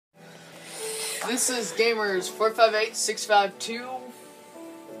This is Gamers 458652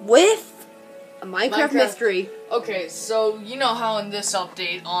 with a Minecraft mystery. Okay, so you know how in this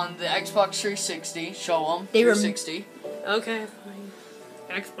update on the Xbox 360, show them 360. Okay, fine.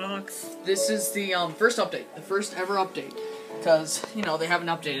 Xbox. This is the first update, the first ever update, because you know they haven't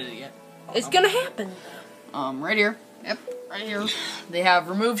updated it yet. It's gonna happen. Right here. Yep, right here. They have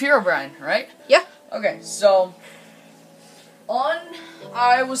removed Herobrine, right? Yeah. Okay, so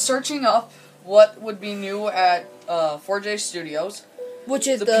I was searching up what would be new at 4J Studios, which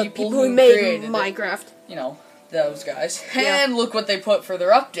is the people who made Minecraft. You know, those guys. Yeah. And look what they put for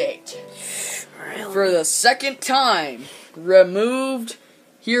their update. Really? For the second time, removed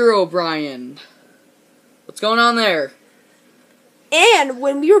Herobrine. What's going on there? And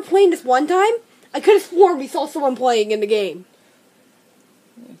when we were playing this one time, I could have sworn we saw someone playing in the game.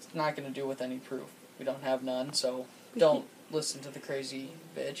 It's not going to do with any proof. We don't have none, so don't listen to the crazy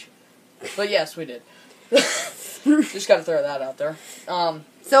bitch. But yes, we did. Just got to throw that out there.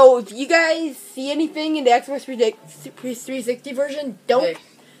 So if you guys see anything in the Xbox 360 version, don't.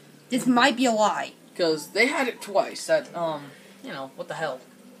 This might be a lie. Because they had it twice. That you know, what the hell?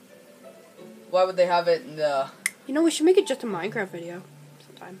 Why would they have it in the? You know, we should make it just a Minecraft video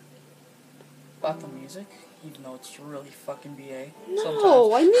sometime. About the music, even though it's really fucking BA. No,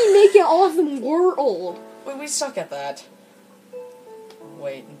 sometimes. I mean make it awesome world. We suck at that.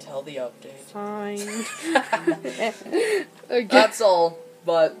 Wait until the update. Fine. Okay. That's all.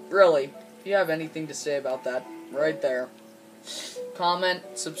 But really, if you have anything to say about that, right there. Comment,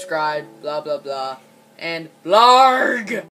 subscribe, blah blah blah, and blarg!